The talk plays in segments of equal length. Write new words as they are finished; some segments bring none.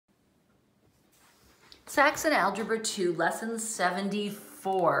Saxon Algebra 2, Lesson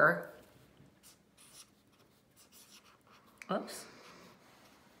 74. Oops.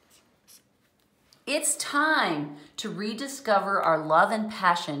 It's time to rediscover our love and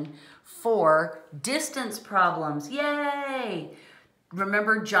passion for distance problems. Yay!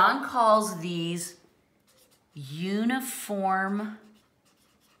 Remember, John calls these uniform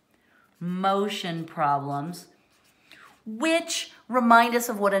motion problems, which remind us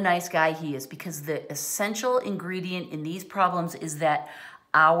of what a nice guy he is, because the essential ingredient in these problems is that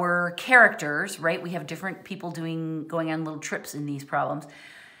our characters, right? We have different people going on little trips in these problems.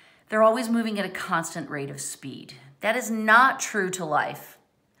 They're always moving at a constant rate of speed. That is not true to life,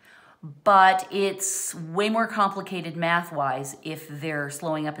 but it's way more complicated math-wise if they're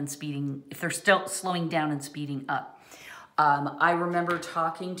slowing up and speeding, if they're still slowing down and speeding up. I remember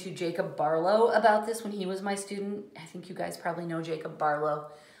talking to Jacob Barlow about this when he was my student. I think you guys probably know Jacob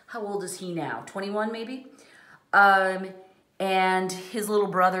Barlow. How old is he now? 21 maybe? And his little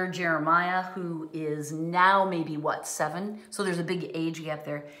brother Jeremiah, who is now maybe, what, 7? So there's a big age gap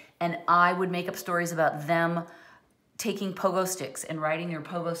there. And I would make up stories about them taking pogo sticks and riding their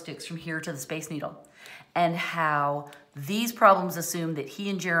pogo sticks from here to the Space Needle, and how these problems assume that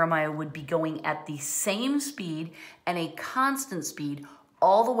he and Jeremiah would be going at the same speed and a constant speed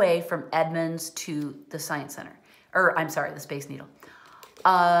all the way from Edmonds to the Science Center, or I'm sorry, the Space Needle.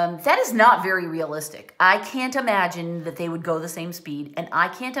 That is not very realistic. I can't imagine that they would go the same speed, and I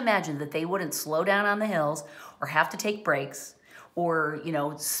can't imagine that they wouldn't slow down on the hills or have to take breaks or, you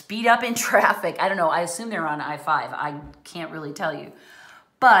know, speed up in traffic. I don't know. I assume they're on I-5. I can't really tell you.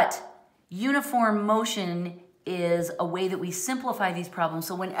 But uniform motion is a way that we simplify these problems.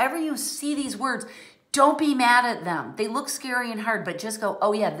 So whenever you see these words, don't be mad at them. They look scary and hard, but just go,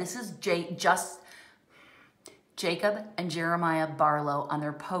 oh yeah, this is just Jacob and Jeremiah Barlow on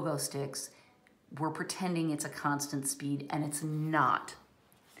their pogo sticks. We're pretending it's a constant speed, and it's not.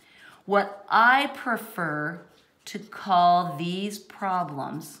 What I prefer to call these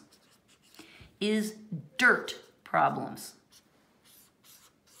problems is dirt problems.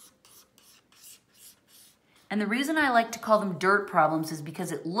 And the reason I like to call them dirt problems is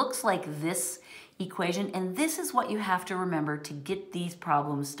because it looks like this equation, and this is what you have to remember to get these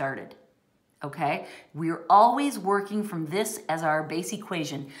problems started. Okay? We're always working from this as our base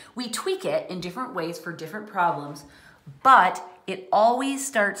equation. We tweak it in different ways for different problems, but it always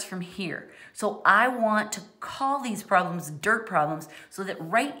starts from here. So I want to call these problems dirt problems so that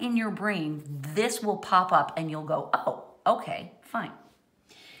right in your brain, this will pop up and you'll go, oh, okay, fine.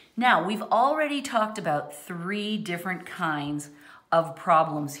 Now, we've already talked about 3 different kinds of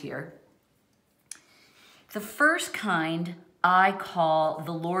problems here. The first kind I call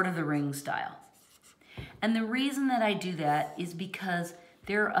the Lord of the Rings style. And the reason that I do that is because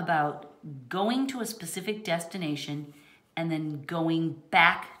they're about going to a specific destination and then going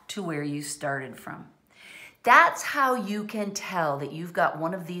back to where you started from. That's how you can tell that you've got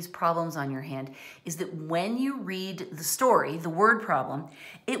one of these problems on your hand, is that when you read the story, the word problem,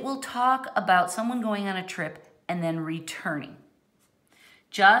 it will talk about someone going on a trip and then returning.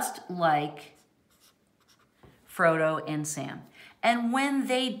 Just like Frodo and Sam. And when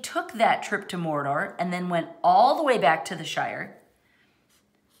they took that trip to Mordor and then went all the way back to the Shire,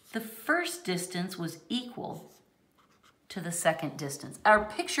 the first distance was equal to the second distance. Our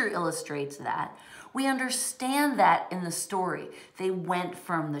picture illustrates that. We understand that in the story. They went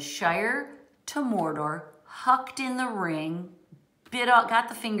from the Shire to Mordor, hucked in the ring, got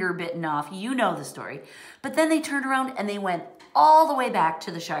the finger bitten off. You know the story. But then they turned around and they went all the way back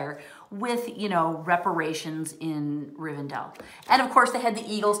to the Shire with, you know, reparations in Rivendell. And of course they had the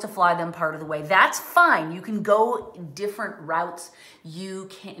eagles to fly them part of the way. That's fine. You can go different routes. You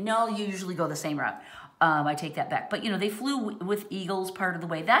usually go the same route. I take that back. But, you know, they flew with eagles part of the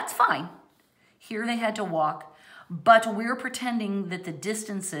way. That's fine. Here they had to walk. But we're pretending that the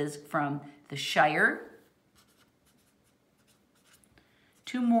distances from the Shire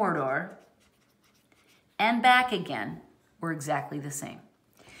to Mordor and back again were exactly the same.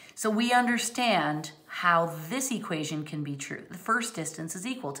 So we understand how this equation can be true. The first distance is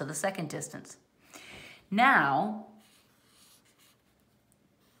equal to the second distance. Now,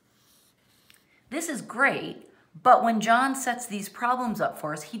 this is great, but when John sets these problems up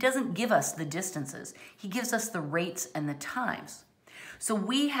for us, he doesn't give us the distances. He gives us the rates and the times. So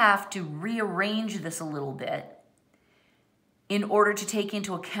we have to rearrange this a little bit in order to take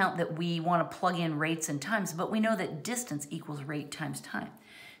into account that we want to plug in rates and times, but we know that distance equals rate times time.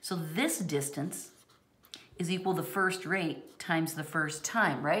 So this distance is equal to the first rate times the first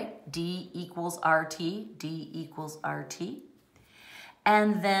time, right? D equals RT, D equals RT.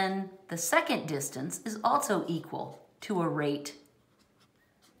 And then the second distance is also equal to a rate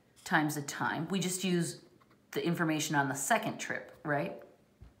times the time. We just use the information on the second trip, right?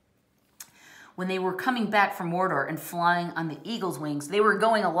 When they were coming back from Mordor and flying on the eagle's wings, they were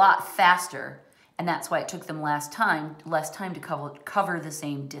going a lot faster, and that's why it took them less time to cover the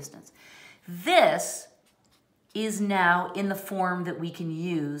same distance. This is now in the form that we can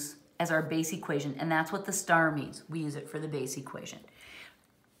use as our base equation, and that's what the star means. We use it for the base equation.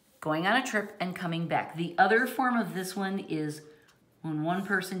 Going on a trip and coming back. The other form of this one is when one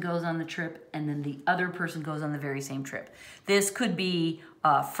person goes on the trip and then the other person goes on the very same trip. This could be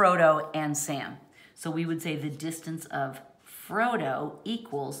Frodo and Sam. So we would say the distance of Frodo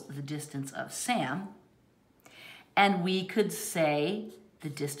equals the distance of Sam. And we could say the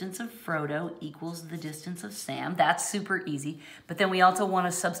distance of Frodo equals the distance of Sam. That's super easy. But then we also want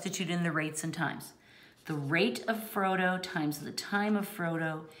to substitute in the rates and times. The rate of Frodo times the time of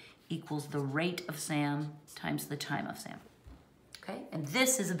Frodo equals the rate of Sam times the time of Sam. Okay, and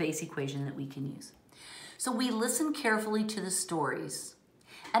this is a base equation that we can use. So we listen carefully to the stories.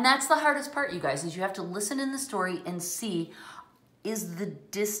 And that's the hardest part, you guys, is you have to listen in the story and see, is the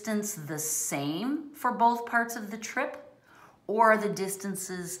distance the same for both parts of the trip, or are the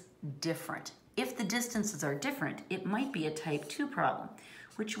distances different? If the distances are different, it might be a type 2 problem,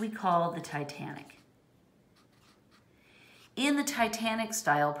 which we call the Titanic. In the Titanic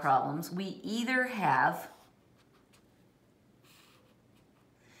style problems, we either have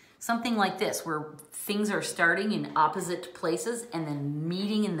something like this, where things are starting in opposite places and then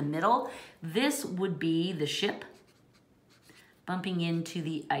meeting in the middle. This would be the ship bumping into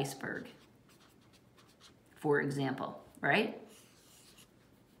the iceberg, for example, right?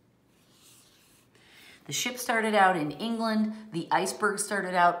 The ship started out in England. The iceberg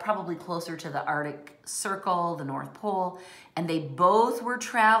started out probably closer to the Arctic Circle, the North Pole, and they both were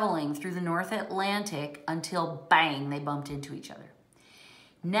traveling through the North Atlantic until, bang, they bumped into each other.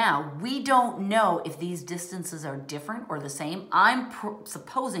 Now, we don't know if these distances are different or the same. I'm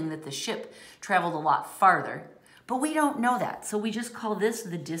supposing that the ship traveled a lot farther, but we don't know that. So we just call this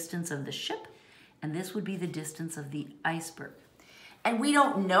the distance of the ship, and this would be the distance of the iceberg. And we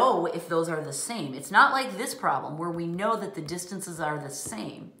don't know if those are the same. It's not like this problem where we know that the distances are the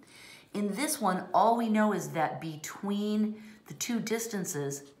same. In this one, all we know is that between the two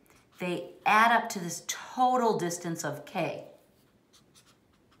distances, they add up to this total distance of k.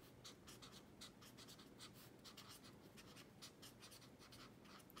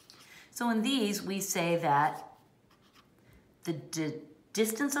 So in these, we say that the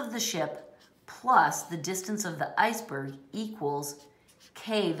distance of the ship plus the distance of the iceberg equals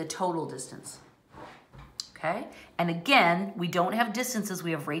k, the total distance. Okay? And again, we don't have distances, we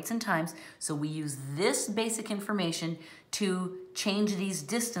have rates and times, so we use this basic information to change these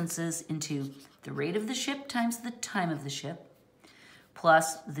distances into the rate of the ship times the time of the ship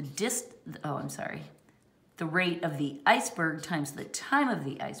plus the rate of the iceberg times the time of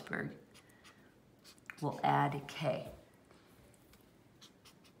the iceberg. We'll add k.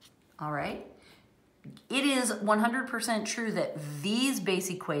 All right? It is 100% true that these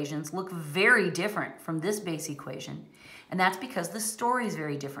base equations look very different from this base equation, and that's because the story is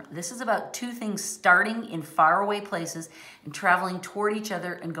very different. This is about two things starting in faraway places and traveling toward each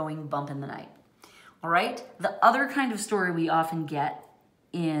other and going bump in the night. All right? The other kind of story we often get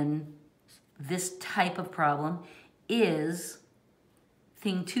in this type of problem is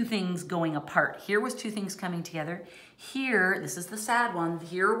two things going apart. Here was two things coming together. Here, this is the sad one,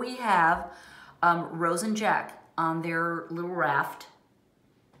 here we have Rose and Jack on their little raft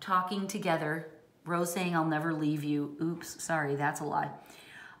talking together. Rose saying, "I'll never leave you." Oops, sorry, that's a lie.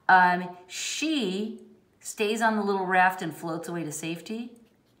 She stays on the little raft and floats away to safety,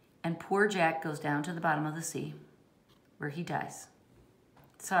 and poor Jack goes down to the bottom of the sea where he dies.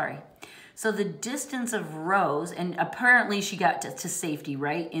 Sorry. So the distance of Rose, and apparently she got to safety,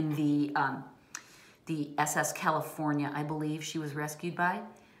 right? In the SS California, I believe she was rescued by.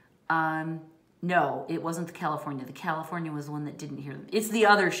 No, it wasn't the California. The California was the one that didn't hear them. It's the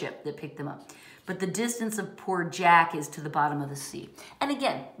other ship that picked them up. But the distance of poor Jack is to the bottom of the sea. And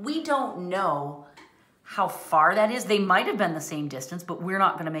again, we don't know how far that is. They might have been the same distance, but we're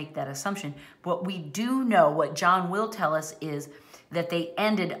not going to make that assumption. What we do know, what John will tell us, is that they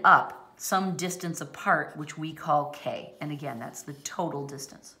ended up some distance apart, which we call k. And again, that's the total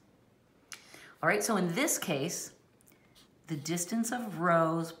distance. All right, so in this case, the distance of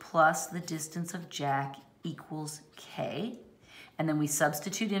Rose plus the distance of Jack equals k. And then we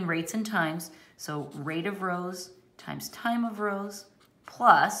substitute in rates and times. So rate of Rose times time of Rose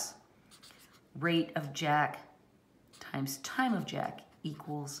plus rate of Jack times time of Jack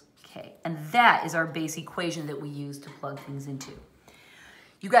equals K. And that is our base equation that we use to plug things into.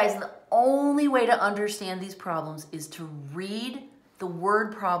 You guys, the only way to understand these problems is to read the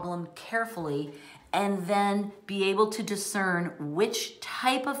word problem carefully and then be able to discern which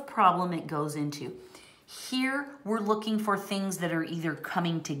type of problem it goes into. Here, we're looking for things that are either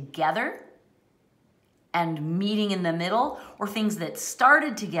coming together and meeting in the middle, or things that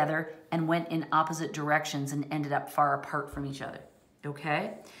started together and went in opposite directions and ended up far apart from each other,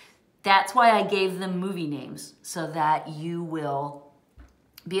 okay? That's why I gave them movie names, so that you will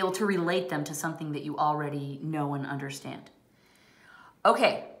be able to relate them to something that you already know and understand.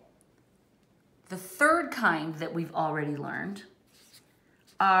 Okay, the third kind that we've already learned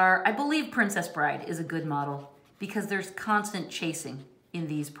are, I believe Princess Bride is a good model because there's constant chasing in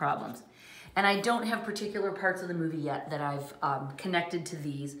these problems. And I don't have particular parts of the movie yet that I've connected to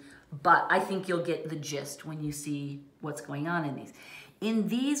these, but I think you'll get the gist when you see what's going on in these. In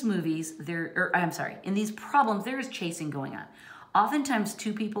these movies, in these problems, there is chasing going on. Oftentimes,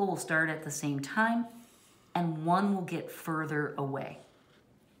 two people will start at the same time, and one will get further away.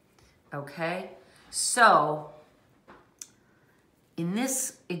 Okay? So, in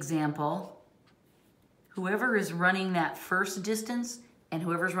this example, whoever is running that first distance and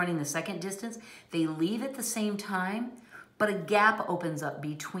whoever's running the second distance, they leave at the same time, but a gap opens up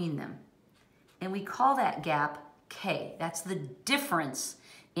between them. And we call that gap K. That's the difference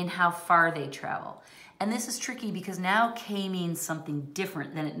in how far they travel. And this is tricky because now K means something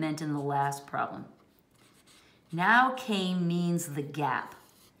different than it meant in the last problem. Now K means the gap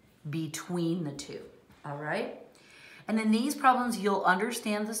between the two, all right? And in these problems, you'll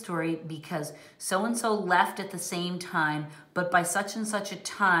understand the story because so-and-so left at the same time, but by such and such a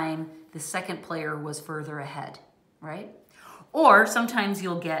time, the second player was further ahead, right? Or sometimes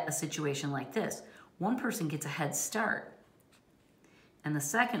you'll get a situation like this. One person gets a head start, and the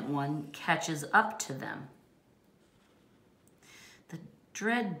second one catches up to them. The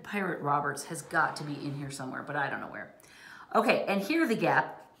Dread Pirate Roberts has got to be in here somewhere, but I don't know where. Okay, and here the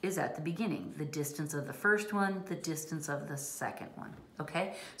gap is at the beginning. The distance of the first one, the distance of the second one,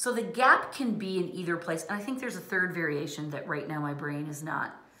 okay? So the gap can be in either place, and I think there's a third variation that right now my brain is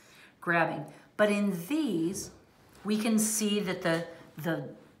not grabbing. But in these, we can see that the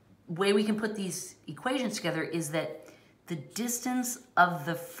way we can put these equations together is that the distance of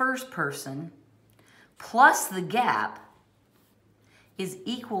the first person plus the gap is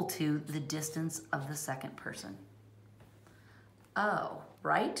equal to the distance of the second person. Oh,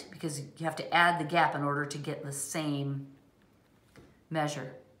 right? Because you have to add the gap in order to get the same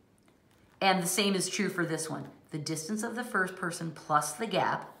measure. And the same is true for this one. The distance of the first person plus the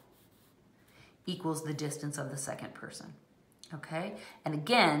gap equals the distance of the second person. Okay? And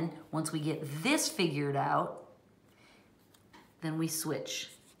again, once we get this figured out, then we switch.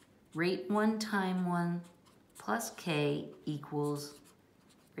 Rate 1 times 1 plus K equals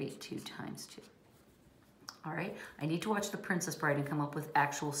rate 2 times 2. All right, I need to watch The Princess Bride and come up with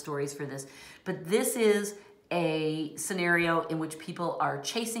actual stories for this. But this is a scenario in which people are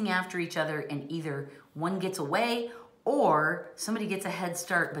chasing after each other and either one gets away or somebody gets a head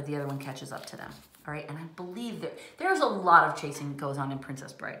start, but the other one catches up to them. All right, and I believe that there's a lot of chasing that goes on in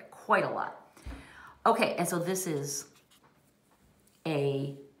Princess Bride, quite a lot. Okay, and so this is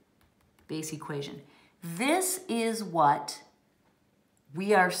a base equation. This is what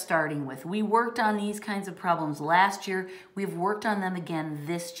we are starting with. We worked on these kinds of problems last year. We've worked on them again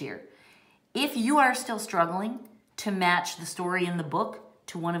this year. If you are still struggling to match the story in the book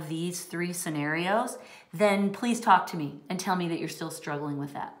to one of these three scenarios, then please talk to me and tell me that you're still struggling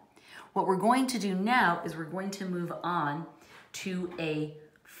with that. What we're going to do now is we're going to move on to a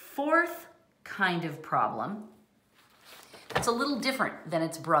fourth kind of problem. It's a little different than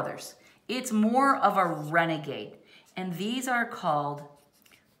its brothers. It's more of a renegade, and these are called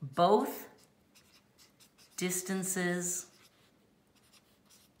both distances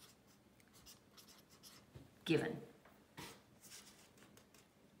given.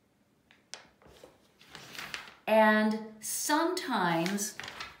 And sometimes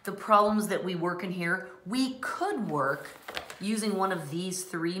the problems that we work in here, we could work using one of these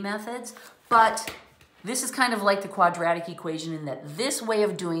three methods, but this is kind of like the quadratic equation in that this way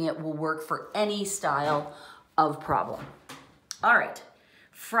of doing it will work for any style of problem. All right.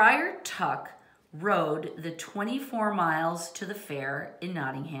 Friar Tuck rode the 24 miles to the fair in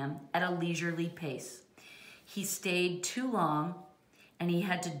Nottingham at a leisurely pace. He stayed too long, and he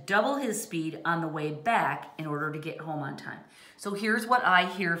had to double his speed on the way back in order to get home on time. So here's what I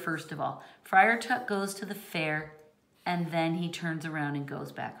hear first of all. Friar Tuck goes to the fair, and then he turns around and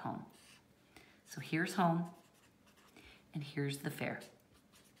goes back home. So here's home. and here's the fare.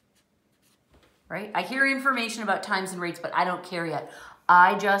 Right? I hear information about times and rates, but I don't care yet.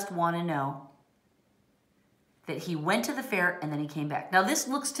 I just want to know that he went to the fair and then he came back. Now this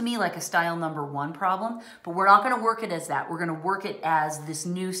looks to me like a style number 1 problem, but we're not going to work it as that. We're going to work it as this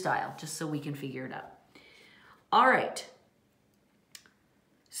new style, just so we can figure it out. All right.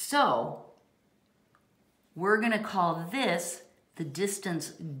 So we're going to call this the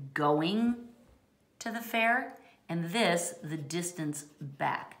distance going to the fair and this the distance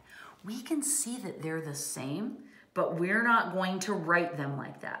back. We can see that they're the same, but we're not going to write them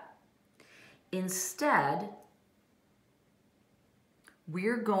like that. Instead,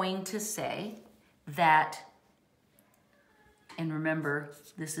 we're going to say that, and remember,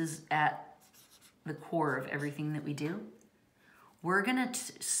 this is at the core of everything that we do. We're going to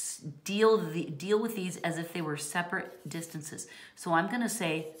deal with these as if they were separate distances. So I'm going to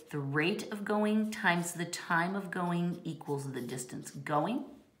say the rate of going times the time of going equals the distance going,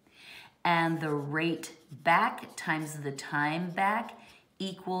 and the rate back times the time back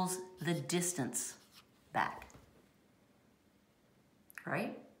equals the distance back.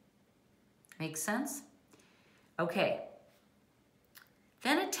 Right? Makes sense? Okay.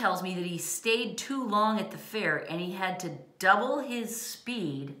 Then it tells me that he stayed too long at the fair and he had to double his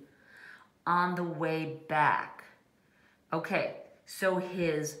speed on the way back. Okay, so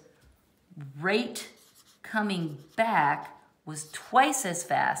his rate coming back was twice as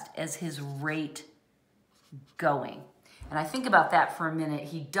fast as his rate going. And I think about that for a minute.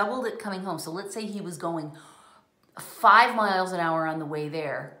 He doubled it coming home. So let's say he was going 5 miles an hour on the way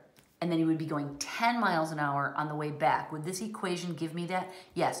there, and then he would be going 10 miles an hour on the way back. Would this equation give me that?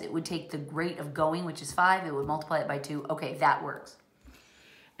 Yes, it would take the rate of going, which is 5, it would multiply it by 2. Okay, that works.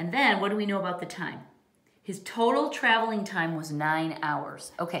 And then what do we know about the time? His total traveling time was 9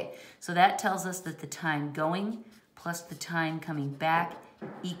 hours. Okay, so that tells us that the time going plus the time coming back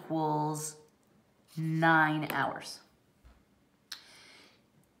equals 9 hours.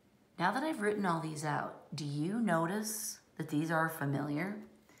 Now that I've written all these out, do you notice that these are familiar?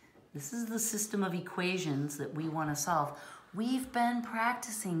 This is the system of equations that we want to solve. We've been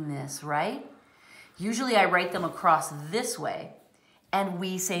practicing this, right? Usually I write them across this way, and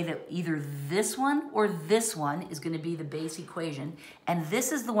we say that either this one or this one is going to be the base equation, and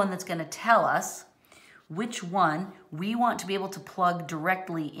this is the one that's going to tell us which one we want to be able to plug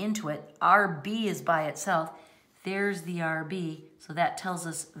directly into it. RB is by itself. There's the RB, so that tells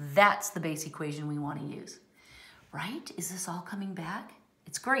us that's the base equation we want to use. Right? Is this all coming back?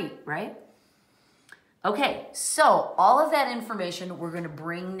 It's great, right? Okay, so all of that information we're going to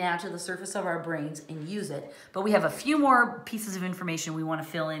bring now to the surface of our brains and use it, but we have a few more pieces of information we want to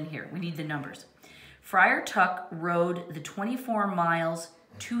fill in here. We need the numbers. Friar Tuck rode the 24 miles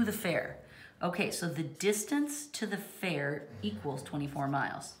to the fair. Okay, so the distance to the fair equals 24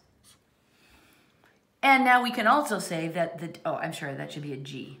 miles. And now we can also say that I'm sorry, that should be a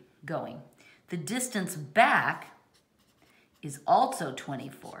G, going. The distance back is also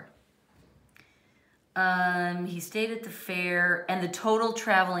 24. He stayed at the fair, and the total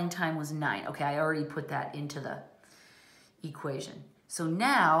traveling time was 9. Okay, I already put that into the equation. So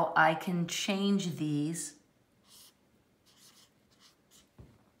now I can change these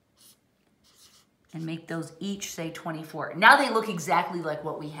and make those each say 24. Now they look exactly like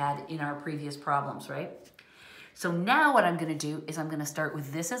what we had in our previous problems, right? So now what I'm going to do is I'm going to start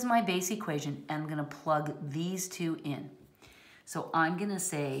with this as my base equation, and I'm going to plug these two in. So I'm going to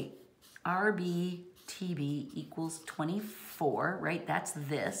say RB/TB equals 24, right? That's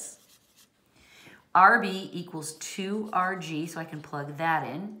this. RB equals 2RG, so I can plug that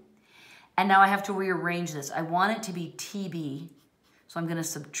in. And now I have to rearrange this. I want it to be TB, so I'm going to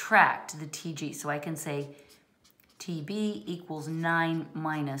subtract the TG. So I can say TB equals 9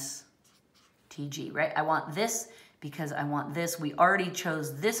 minus TG, right? I want this because I want this. We already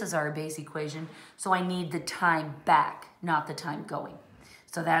chose this as our base equation, so I need the time back, not the time going.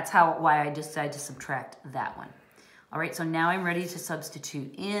 So that's why I decided to subtract that one. All right, so now I'm ready to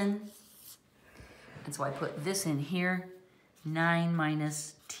substitute in. And so I put this in here, 9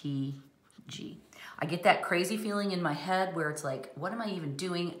 minus TG. I get that crazy feeling in my head where it's like, what am I even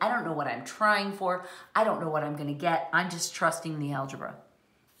doing? I don't know what I'm trying for. I don't know what I'm going to get. I'm just trusting the algebra,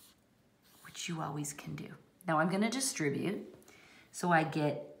 which you always can do. Now I'm going to distribute. So I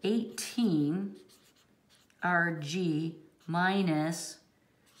get 18 RG minus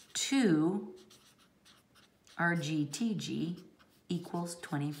 2 RGTG equals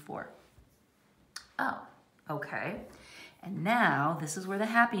 24. Oh, okay. And now this is where the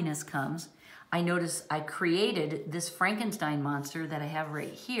happiness comes. I notice I created this Frankenstein monster that I have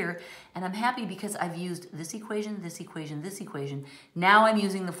right here, and I'm happy because I've used this equation, this equation, this equation. Now I'm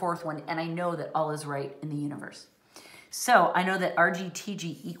using the fourth one, and I know that all is right in the universe. So I know that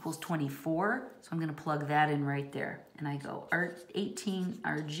RGTG equals 24, so I'm gonna plug that in right there. And I go 18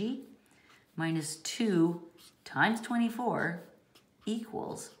 RG minus 2 times 24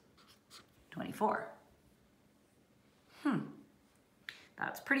 equals 24.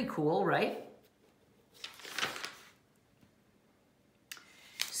 That's pretty cool, right?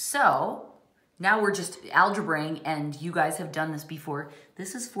 So now we're just algebraing, and you guys have done this before.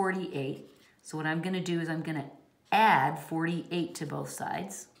 This is 48. So what I'm gonna do is I'm gonna add 48 to both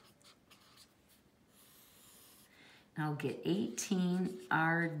sides. And I'll get 18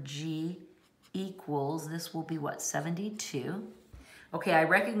 RG equals, this will be what, 72. Okay, I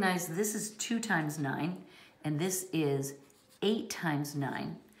recognize this is 2 times 9, and this is 8 times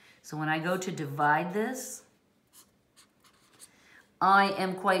 9. So when I go to divide this, I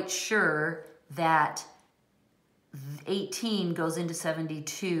am quite sure that 18 goes into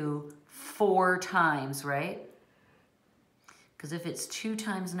 72 4 times, right? Because if it's 2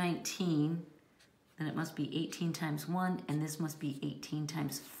 times 19, then it must be 18 times 1, and this must be 18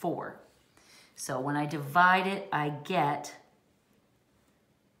 times 4. So when I divide it, I get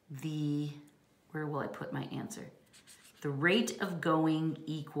the, where will I put my answer? The rate of going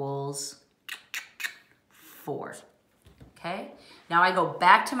equals 4. Okay? Now I go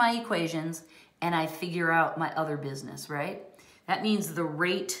back to my equations and I figure out my other business, right? That means the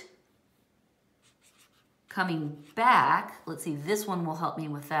rate coming back, let's see, this one will help me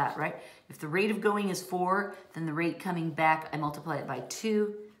with that, right? If the rate of going is 4, then the rate coming back, I multiply it by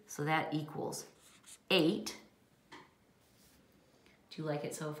 2, so that equals 8. Do you like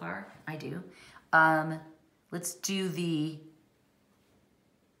it so far? I do. Let's do the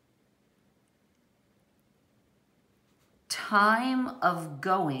time of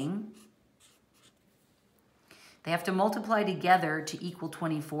going. They have to multiply together to equal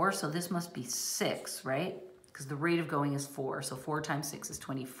 24, so this must be 6, right? Because the rate of going is 4, so 4 times 6 is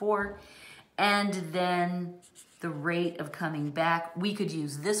 24. And then the rate of coming back, we could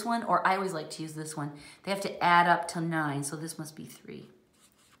use this one, or I always like to use this one. They have to add up to 9, so this must be 3.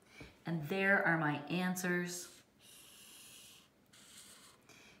 And there are my answers.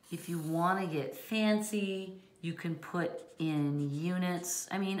 If you want to get fancy, you can put in units.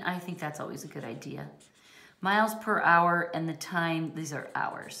 I mean, I think that's always a good idea. Miles per hour and the time, these are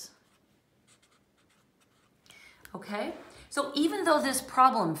hours. Okay, so even though this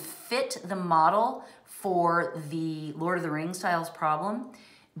problem fit the model for the Lord of the Rings styles problem,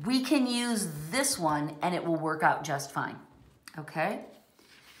 we can use this one and it will work out just fine. Okay,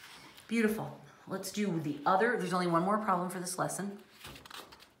 beautiful. Let's do the other. There's only one more problem for this lesson.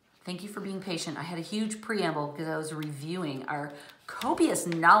 Thank you for being patient. I had a huge preamble because I was reviewing our copious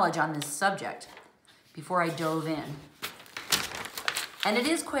knowledge on this subject before I dove in. And it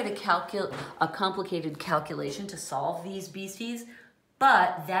is quite a complicated calculation to solve these beasties,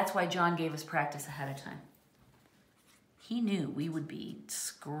 but that's why John gave us practice ahead of time. He knew we would be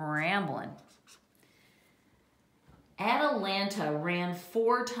scrambling. Atalanta ran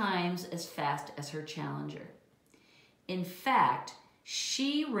 4 times as fast as her challenger. In fact,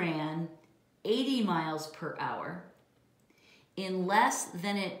 she ran 80 miles per hour in less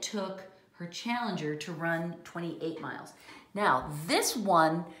than it took her challenger to run 28 miles. Now, this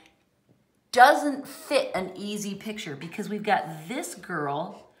one doesn't fit an easy picture because we've got this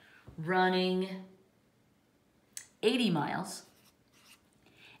girl running 80 miles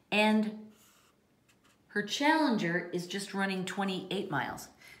and her challenger is just running 28 miles.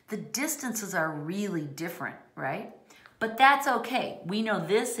 The distances are really different, right? But that's okay. We know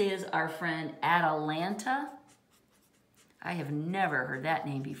this is our friend Atalanta. I have never heard that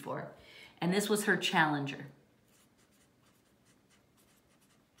name before. And this was her challenger.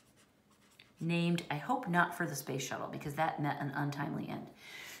 Named, I hope not for the space shuttle, because that met an untimely end.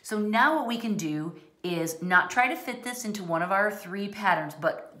 So now what we can do is not try to fit this into one of our 3 patterns,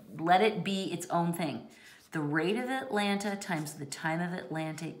 but let it be its own thing. The rate of Atlanta times the time of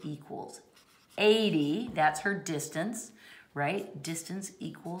Atlanta equals 80. That's her distance, right? Distance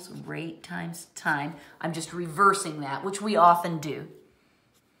equals rate times time. I'm just reversing that, which we often do.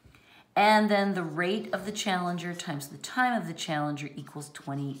 And then the rate of the challenger times the time of the challenger equals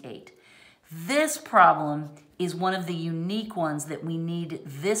 28. This problem is one of the unique ones that we need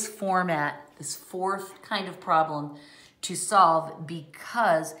this format, this 4th kind of problem to solve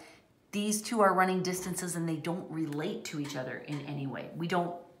because these 2 are running distances and they don't relate to each other in any way. We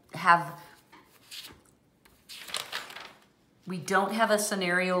don't have We don't have a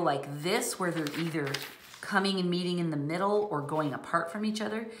scenario like this where they're either coming and meeting in the middle or going apart from each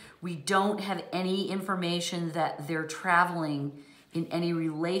other. We don't have any information that they're traveling in any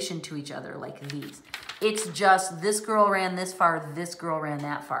relation to each other like these. It's just this girl ran this far, this girl ran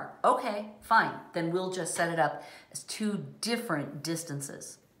that far. Okay, fine. Then we'll just set it up as two different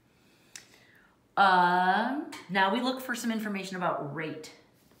distances. Now we look for some information about rate.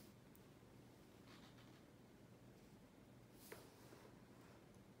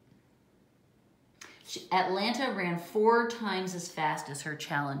 Atlanta ran 4 times as fast as her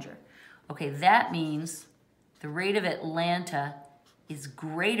challenger. Okay, that means the rate of Atlanta is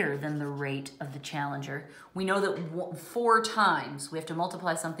greater than the rate of the challenger. We know that 4 times, we have to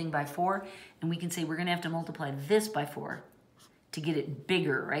multiply something by 4, and we can say we're gonna have to multiply this by 4 to get it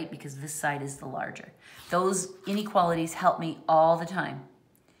bigger, right? Because this side is the larger. Those inequalities help me all the time.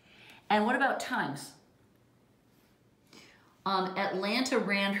 And what about times? Atlanta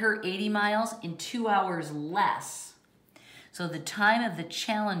ran her 80 miles in 2 hours less. So the time of the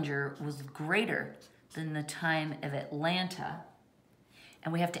challenger was greater than the time of Atlanta.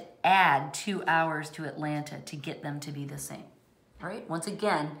 And we have to add 2 hours to Atlanta to get them to be the same, right? Once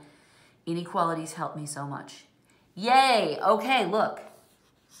again, inequalities help me so much. Yay, okay, look.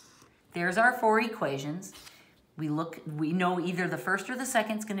 There's our 4 equations. We know either the first or the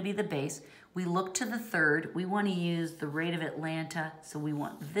second is gonna be the base. We look to the third. We want to use the rate of Atlanta, so we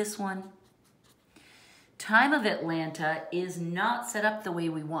want this one. Time of Atlanta is not set up the way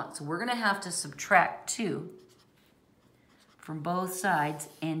we want, so we're going to have to subtract 2 from both sides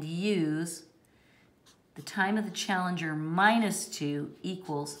and use the time of the challenger minus 2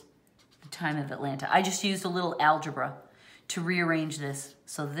 equals the time of Atlanta. I just used a little algebra to rearrange this,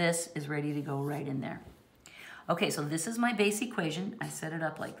 so this is ready to go right in there. Okay, so this is my base equation. I set it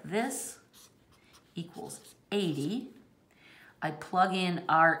up like this. Equals 80. I plug in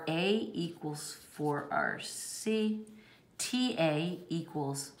RA equals 4RC. TA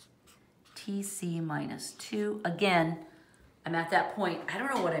equals TC minus 2. Again, I'm at that point. I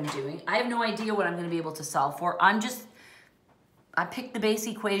don't know what I'm doing. I have no idea what I'm going to be able to solve for. I picked the base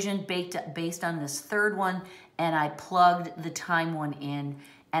equation based on this third one, and I plugged the time one in,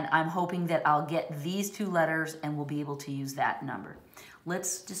 and I'm hoping that I'll get these 2 letters and we'll be able to use that number.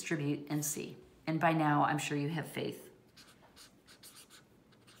 Let's distribute and see. And by now, I'm sure you have faith.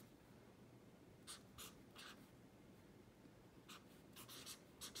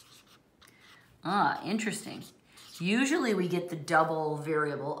 Interesting. Usually we get the double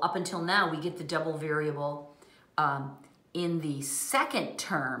variable. Up until now, we get the double variable in the second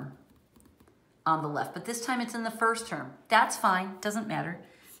term on the left, but this time it's in the first term. That's fine, doesn't matter.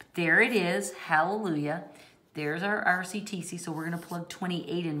 But there it is, hallelujah. There's our RCTC, so we're gonna plug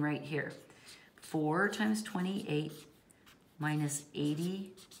 28 in right here. 4 times 28 minus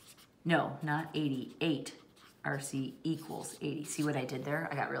 80, no, not 80, 8 RC equals 80. See what I did there?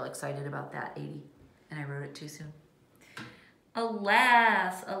 I got real excited about that 80, and I wrote it too soon.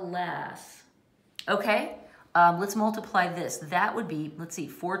 Alas, alas. Okay, let's multiply this. That would be, let's see,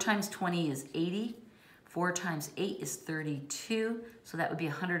 4 times 20 is 80. 4 times 8 is 32, so that would be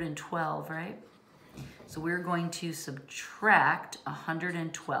 112, right? So we're going to subtract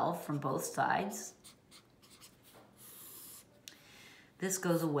 112 from both sides. This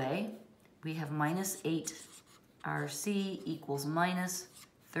goes away. We have minus 8 RC equals minus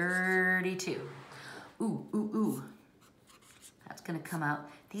 32. Ooh, ooh, ooh. That's gonna come out.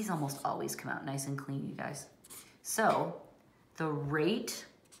 These almost always come out nice and clean, you guys. So the rate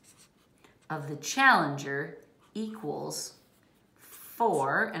of the challenger equals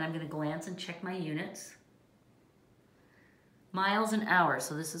 4, and I'm gonna glance and check my units. Miles an hour,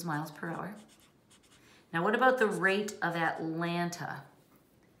 so this is miles per hour. Now what about the rate of Atlanta?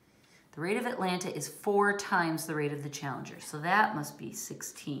 The rate of Atlanta is 4 times the rate of the challenger, so that must be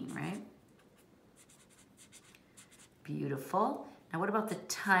 16, right? Beautiful. Now what about the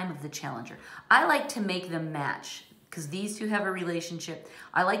time of the challenger? I like to make them match, because these two have a relationship.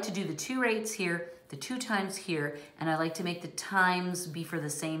 I like to do the 2 rates here, the 2 times here, and I like to make the times be for the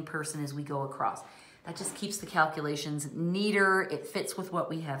same person as we go across. That just keeps the calculations neater. It fits with what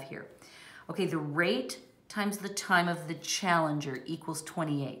we have here. Okay, the rate times the time of the challenger equals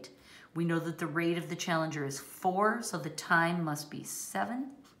 28. We know that the rate of the challenger is 4, so the time must be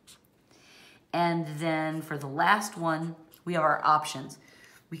 7. And then for the last one, we have our options.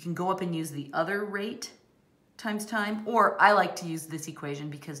 We can go up and use the other rate times time, or I like to use this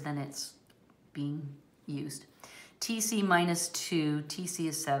equation because then it's being used. TC minus 2, TC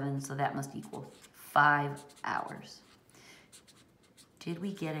is 7, so that must equal 5 hours. Did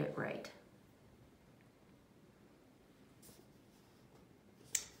we get it right?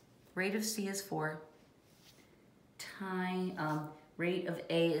 Rate of C is 4. Time, rate of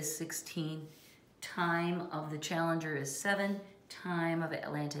A is 16. Time of the Challenger is 7. Time of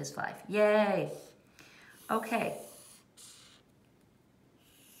Atlanta is 5. Yay! Okay.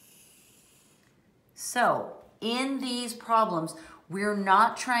 So, in these problems, we're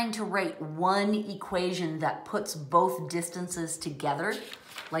not trying to write one equation that puts both distances together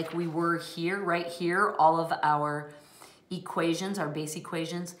like we were here. Right here, all of our equations, our base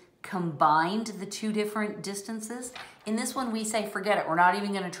equations, combined the two different distances. In this one, we say, forget it. We're not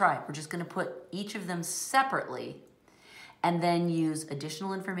even going to try. We're just going to put each of them separately and then use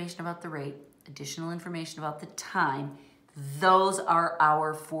additional information about the rate, additional information about the time. Those are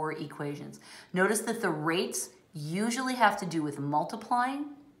our 4 equations. Notice that the rates usually have to do with multiplying.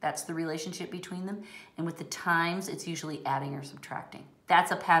 That's the relationship between them. And with the times, it's usually adding or subtracting.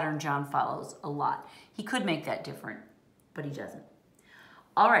 That's a pattern John follows a lot. He could make that different, but he doesn't.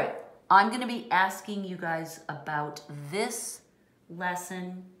 All right, I'm going to be asking you guys about this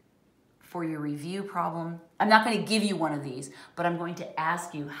lesson for your review problem. I'm not going to give you one of these, but I'm going to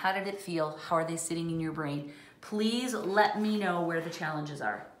ask you, how did it feel? How are they sitting in your brain? Please let me know where the challenges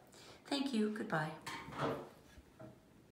are. Thank you. Goodbye.